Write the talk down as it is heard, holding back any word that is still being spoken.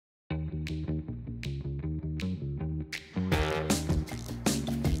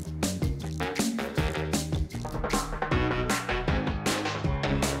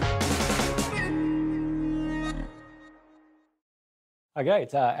Okay,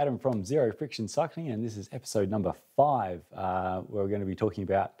 it's Adam from Zero Friction Cycling, and this is episode number 5, where we're going to be talking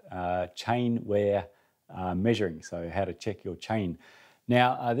about chain wear measuring, so how to check your chain.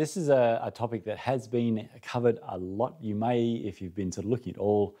 Now, this is a topic that has been covered a lot. You may, if you've been sort of looking at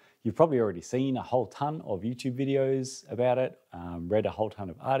all, you've probably already seen a whole ton of YouTube videos about it, read a whole ton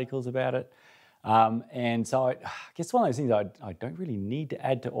of articles about it. And so I guess one of those things I don't really need to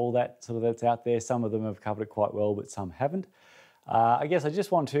add to all that sort of that's out there. Some of them have covered it quite well, but some haven't. I guess I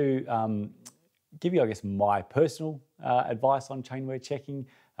just want to give you, my personal advice on chainwear checking,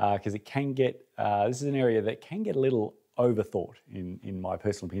 because it can get, this is an area that can get a little overthought in my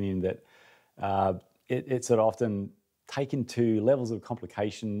personal opinion, that it's sort of often taken to levels of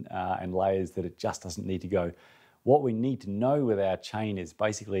complication and layers that it just doesn't need to go. What we need to know with our chain is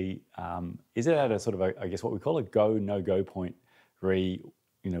basically, is it at a sort of, what we call a go, no-go point,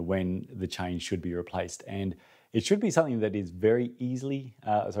 when the chain should be replaced. And it should be something that is very easy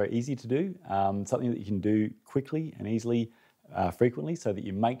to do, something that you can do quickly and easily, frequently, so that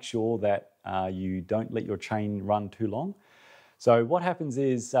you make sure that you don't let your chain run too long. So what happens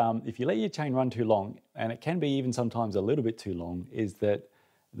is, if you let your chain run too long, and it can be even sometimes a little bit too long, is that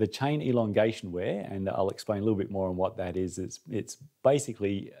the chain elongation wear, and I'll explain a little bit more on what that is. It's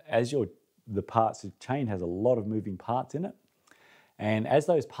basically as the chain has a lot of moving parts in it. And as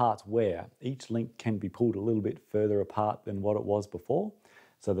those parts wear, each link can be pulled a little bit further apart than what it was before.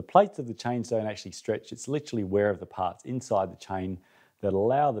 So the plates of the chains don't actually stretch. It's literally wear of the parts inside the chain that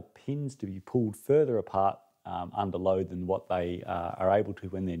allow the pins to be pulled further apart under load than what they are able to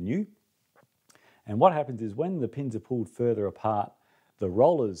when they're new. And what happens is when the pins are pulled further apart, the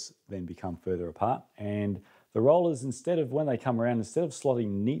rollers then become further apart. And the rollers, when they come around, instead of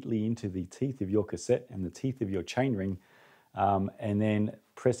slotting neatly into the teeth of your cassette and the teeth of your chainring, and then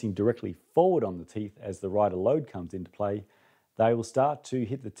pressing directly forward on the teeth as the rider load comes into play, they will start to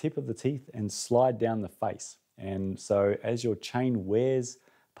hit the tip of the teeth and slide down the face. And so as your chain wears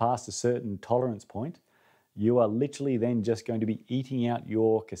past a certain tolerance point, you are literally then just going to be eating out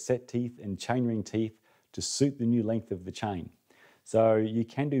your cassette teeth and chainring teeth to suit the new length of the chain. So you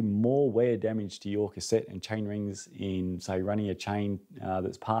can do more wear damage to your cassette and chain rings in, say, running a chain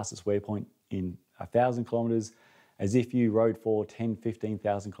that's past its wear point in 1,000 kilometers, as if you rode for 10,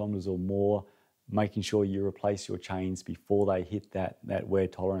 15,000 kilometers or more, making sure you replace your chains before they hit that wear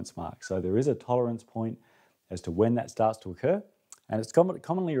tolerance mark. So there is a tolerance point as to when that starts to occur, and it's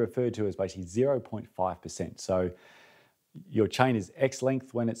commonly referred to as basically 0.5%. So your chain is X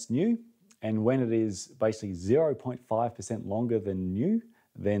length when it's new, and when it is basically 0.5% longer than new,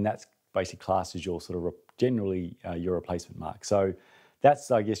 then that's basically classed as your sort of generally your replacement mark. So that's,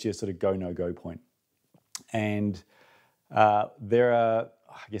 I guess, your sort of go, no-go point. And there are,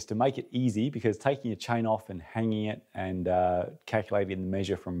 to make it easy, because taking a chain off and hanging it and calculating the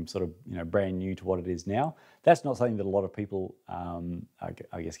measure from sort of, brand new to what it is now, that's not something that a lot of people are,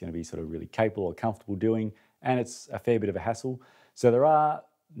 going to be sort of really capable or comfortable doing, and it's a fair bit of a hassle. So there are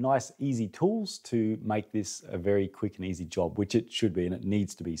nice, easy tools to make this a very quick and easy job, which it should be, and it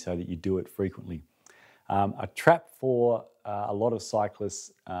needs to be, so that you do it frequently. A trap for a lot of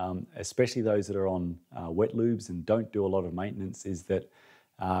cyclists, especially those that are on wet lubes and don't do a lot of maintenance, is that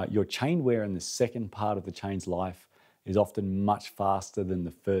your chain wear in the second part of the chain's life is often much faster than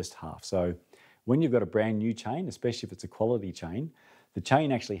the first half. So when you've got a brand new chain, especially if it's a quality chain, the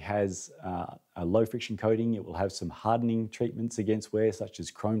chain actually has a low friction coating. It will have some hardening treatments against wear, such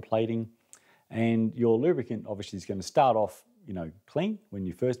as chrome plating. And your lubricant obviously is going to start off, clean when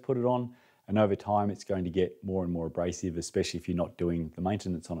you first put it on. And over time, it's going to get more and more abrasive, especially if you're not doing the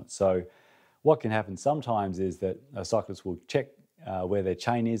maintenance on it. So what can happen sometimes is that a cyclist will check where their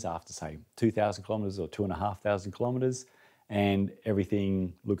chain is after, say, 2,000 kilometers or 2,500 kilometers, and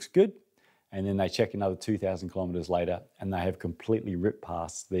everything looks good. And then they check another 2,000 kilometers later, and they have completely ripped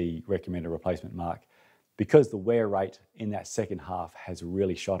past the recommended replacement mark, because the wear rate in that second half has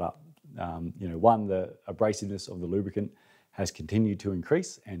really shot up. One, the abrasiveness of the lubricant has continued to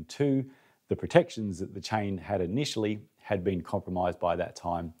increase, and two, the protections that the chain had initially had been compromised by that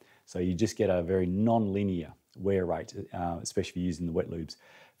time. So you just get a very non-linear wear rate, especially if you're using the wet lubes.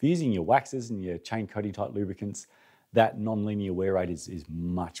 If you're using your waxes and your chain coating type lubricants, that non-linear wear rate is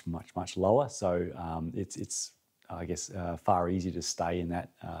much, much, much lower. So it's far easier to stay in that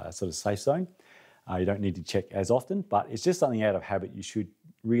sort of safe zone. You don't need to check as often, but it's just something out of habit you should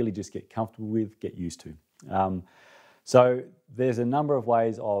really just get comfortable with, get used to. So there's a number of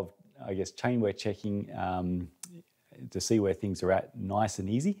ways of, chainwear checking to see where things are at nice and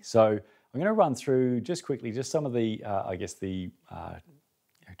easy. So I'm going to run through just quickly just some of the,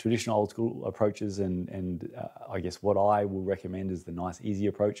 traditional old school approaches, and I guess what I will recommend is the nice, easy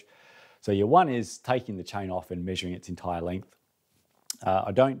approach. So your one is taking the chain off and measuring its entire length.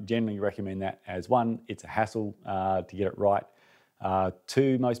 I don't generally recommend that, as one, it's a hassle to get it right.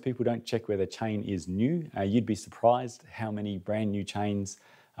 Two, most people don't check where the chain is new. You'd be surprised how many brand new chains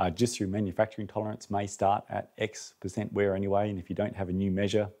just through manufacturing tolerance may start at X% wear anyway, and if you don't have a new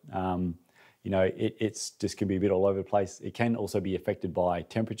measure, it's just can be a bit all over the place. It can also be affected by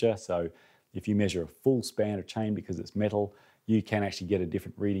temperature. So if you measure a full span of chain because it's metal, you can actually get a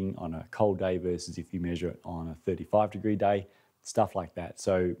different reading on a cold day versus if you measure it on a 35-degree day, stuff like that.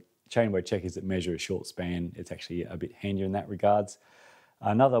 So chainwear checkers that measure a short span, it's actually a bit handier in that regards.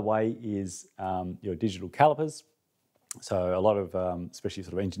 Another way is your digital calipers. So a lot of, especially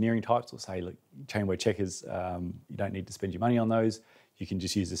sort of engineering types, will say, look, chainwear checkers, you don't need to spend your money on those. You can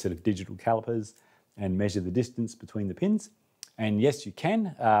just use a set of digital calipers and measure the distance between the pins. And yes, you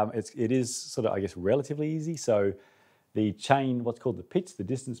can. It is sort of, I guess, relatively easy. So the chain, what's called the pitch, the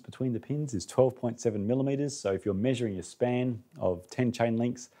distance between the pins is 12.7 millimeters. So if you're measuring a span of 10 chain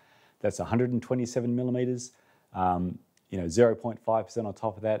links, that's 127 millimeters. 0.5% on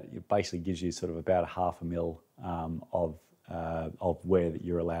top of that, it basically gives you sort of about a half a mil of wear that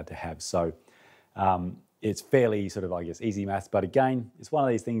you're allowed to have. So it's fairly sort of, I guess, easy maths. But again, it's one of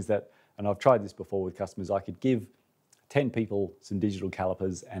these things that, and I've tried this before with customers, I could give 10 people some digital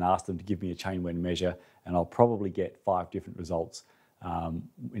calipers and ask them to give me a chainwear measure, and I'll probably get 5 different results.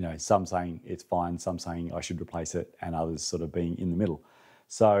 Some saying it's fine, some saying I should replace it, and others sort of being in the middle.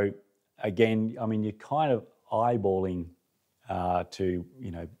 So again, I mean, you're kind of eyeballing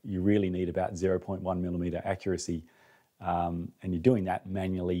you really need about 0.1 millimeter accuracy, and you're doing that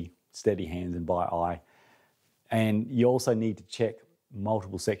manually, steady hands and by eye. And you also need to check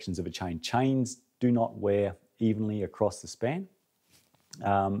multiple sections of a chain. Chains do not wear evenly across the span.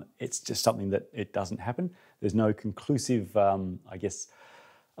 It's just something that it doesn't happen. There's no conclusive,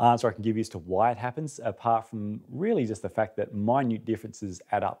 answer I can give you as to why it happens, apart from really just the fact that minute differences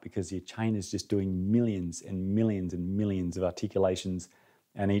add up because your chain is just doing millions and millions and millions of articulations,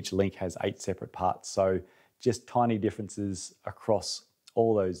 and each link has 8 separate parts. So just tiny differences across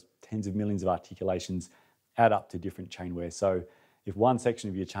all those tens of millions of articulations add up to different chain wear. So if one section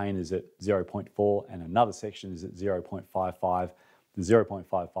of your chain is at 0.4 and another section is at 0.55, the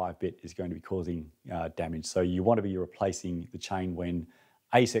 0.55 bit is going to be causing damage. So you want to be replacing the chain when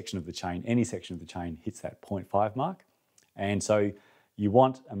a section of the chain, any section of the chain, hits that 0.5 mark. And so you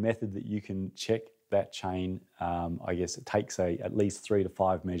want a method that you can check that chain. It takes at least 3 to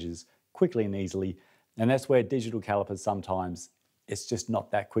 5 measures quickly and easily. And that's where digital calipers, sometimes it's just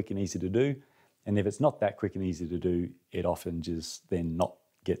not that quick and easy to do. And if it's not that quick and easy to do, it often just then not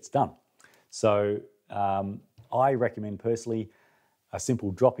gets done. So I recommend personally a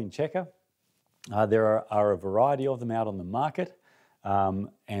simple drop-in checker. There are a variety of them out on the market. And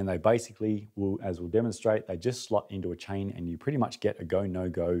they basically will, as we'll demonstrate, they just slot into a chain and you pretty much get a go,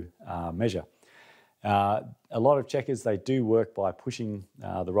 no-go measure. A lot of checkers, they do work by pushing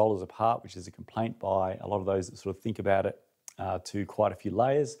the rollers apart, which is a complaint by a lot of those that sort of think about it, to quite a few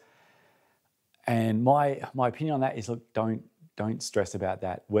layers. And my opinion on that is, look, don't stress about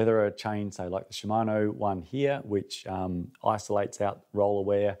that. Whether a chain, say like the Shimano one here, which isolates out roller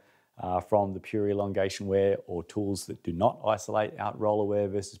wear from the pure elongation wear, or tools that do not isolate out roller wear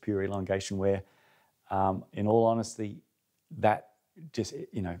versus pure elongation wear, in all honesty, that just,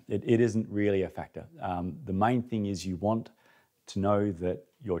 it isn't really a factor. The main thing is you want to know that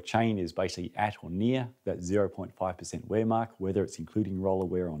your chain is basically at or near that 0.5% wear mark, whether it's including roller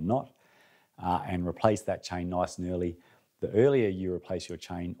wear or not, and replace that chain nice and early. The earlier you replace your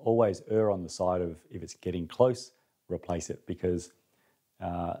chain, always err on the side of, if it's getting close, replace it, because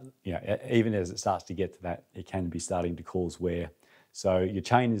even as it starts to get to that, it can be starting to cause wear. So your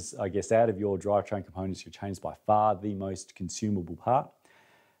chain is, I guess, out of your drivetrain components, your chain is by far the most consumable part.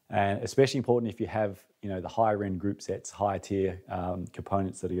 And especially important if you have, the higher end group sets, higher tier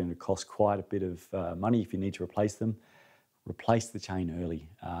components that are going to cost quite a bit of money if you need to replace them. Replace the chain early,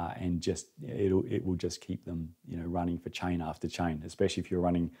 and just it will just keep them running for chain after chain, especially if you're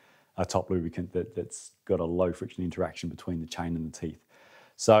running a top lubricant that's got a low friction interaction between the chain and the teeth.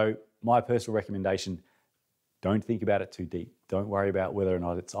 So my personal recommendation, don't think about it too deep. Don't worry about whether or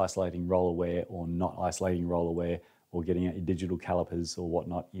not it's isolating roller wear or not isolating roller wear, or getting out your digital calipers or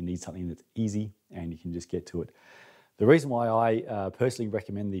whatnot. You need something that's easy and you can just get to it. The reason why I personally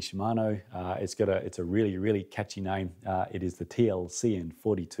recommend the Shimano, it's a really, really catchy name. It is the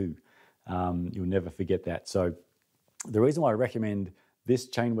TLCN42. You'll never forget that. So the reason why I recommend this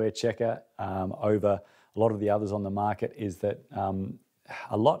chainwear checker over a lot of the others on the market is that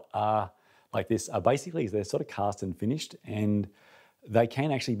a lot are like this, are basically they're sort of cast and finished, and they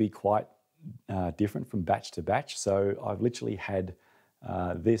can actually be quite different from batch to batch. So I've literally had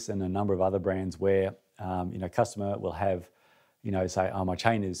this and a number of other brands where customer will have, say, oh, my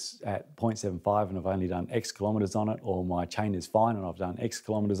chain is at 0.75 and I've only done X kilometers on it, or my chain is fine and I've done X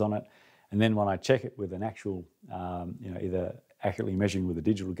kilometers on it. And then when I check it with an actual, either accurately measuring with a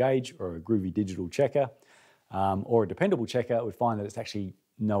digital gauge or a groovy digital checker, or a dependable checker, I would find that it's actually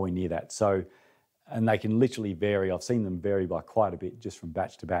nowhere near that. So, and they can literally vary. I've seen them vary by quite a bit just from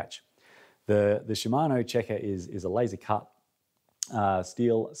batch to batch. The Shimano checker is a laser cut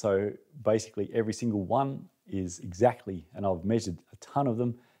steel. So basically every single one is exactly, and I've measured a ton of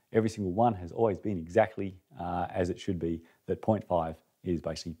them, every single one has always been exactly as it should be, that 0.5 is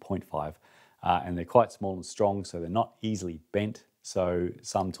basically 0.5. And they're quite small and strong, so they're not easily bent. So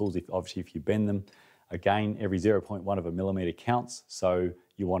some tools, obviously if you bend them, again, every 0.1 of a millimeter counts. So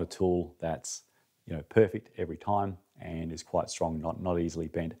you want a tool that's perfect every time and is quite strong, not easily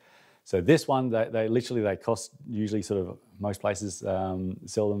bent. So this one, they cost usually sort of, most places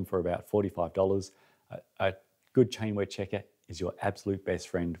sell them for about $45. A good chainwear checker is your absolute best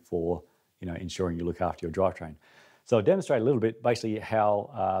friend for ensuring you look after your drivetrain. So I'll demonstrate a little bit basically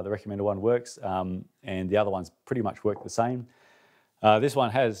how the recommended one works, and the other ones pretty much work the same. This one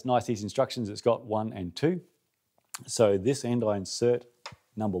has nice easy instructions. It's got 1 and 2. So this end I insert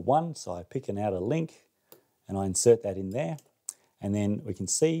number 1, so I pick an outer link and I insert that in there, and then we can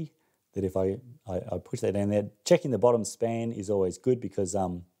see that if I push that down there, checking the bottom span is always good because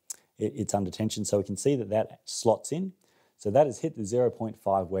it's under tension, so we can see that slots in. So that has hit the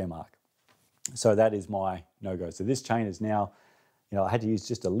 0.5 wear mark. So that is my no-go. So this chain is now, I had to use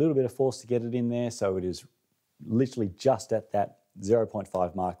just a little bit of force to get it in there, so it is literally just at that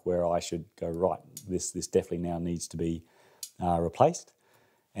 0.5 mark where I should go, right, this definitely now needs to be replaced.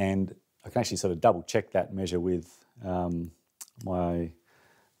 And I can actually sort of double check that measure with my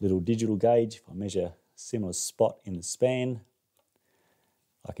little digital gauge. If I measure a similar spot in the span,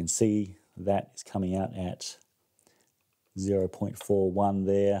 I can see that is coming out at 0.41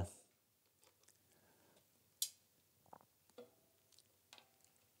 there.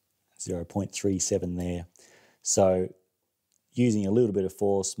 .37 there. So using a little bit of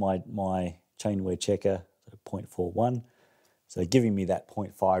force, my chainwear checker, 0.41, so giving me that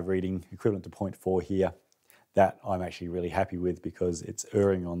 0.5 reading, equivalent to 0.4 here, that I'm actually really happy with because it's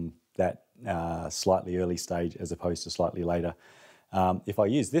erring on that slightly early stage as opposed to slightly later. If I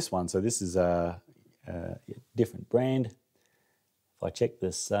use this one, so this is a different brand. If I check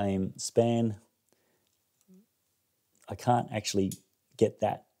the same span, I can't actually get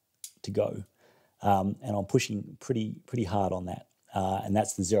that to go, and I'm pushing pretty hard on that, and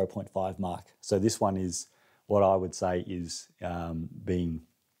that's the 0.5 mark. So this one is what I would say is being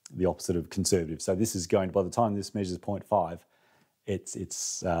the opposite of conservative. So this is going, by the time this measures 0.5,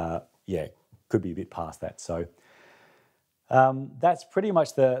 it's could be a bit past that. So that's pretty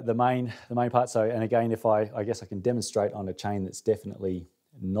much the main part. So, and again, if I guess I can demonstrate on a chain that's definitely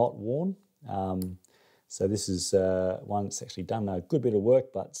not worn. So this is one that's actually done a good bit of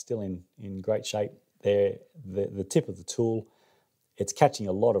work, but still in great shape. There, the tip of the tool, it's catching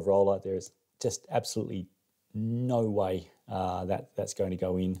a lot of roller. There's just absolutely no way that's going to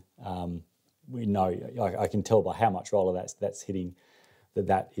go in. We know, I can tell by how much roller that's hitting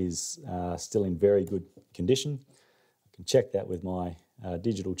that is still in very good condition. I can check that with my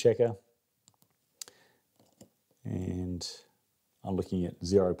digital checker, and I'm looking at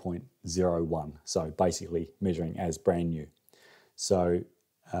 0.01, so basically measuring as brand new. So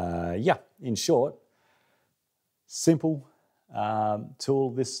in short, simple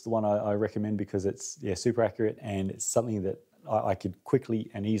tool. This is the one I recommend because it's super accurate, and it's something that I could quickly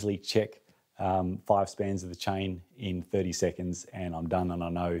and easily check 5 spans of the chain in 30 seconds, and I'm done, and I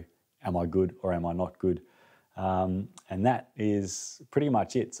know, am I good or am I not good? And that is pretty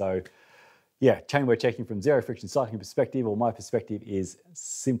much it. So chainwear checking from Zero Friction Cycling perspective, or my perspective, is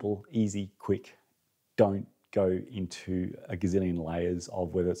simple, easy, quick. Don't go into a gazillion layers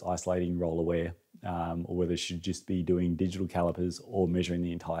of whether it's isolating roller wear, or whether it should just be doing digital calipers or measuring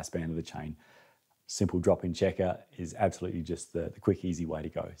the entire span of the chain. Simple drop-in checker is absolutely just the quick, easy way to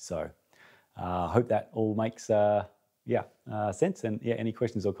go. So I hope that all makes sense. And any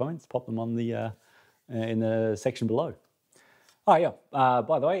questions or comments, pop them on the in the section below. By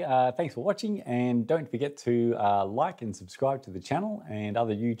the way, thanks for watching, and don't forget to like and subscribe to the channel and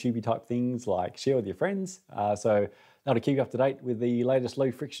other YouTubey type things, like share with your friends. So that'll keep you up to date with the latest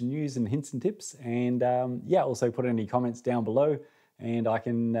low friction news and hints and tips. And also put any comments down below, and I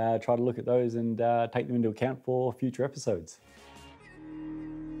can try to look at those and take them into account for future episodes.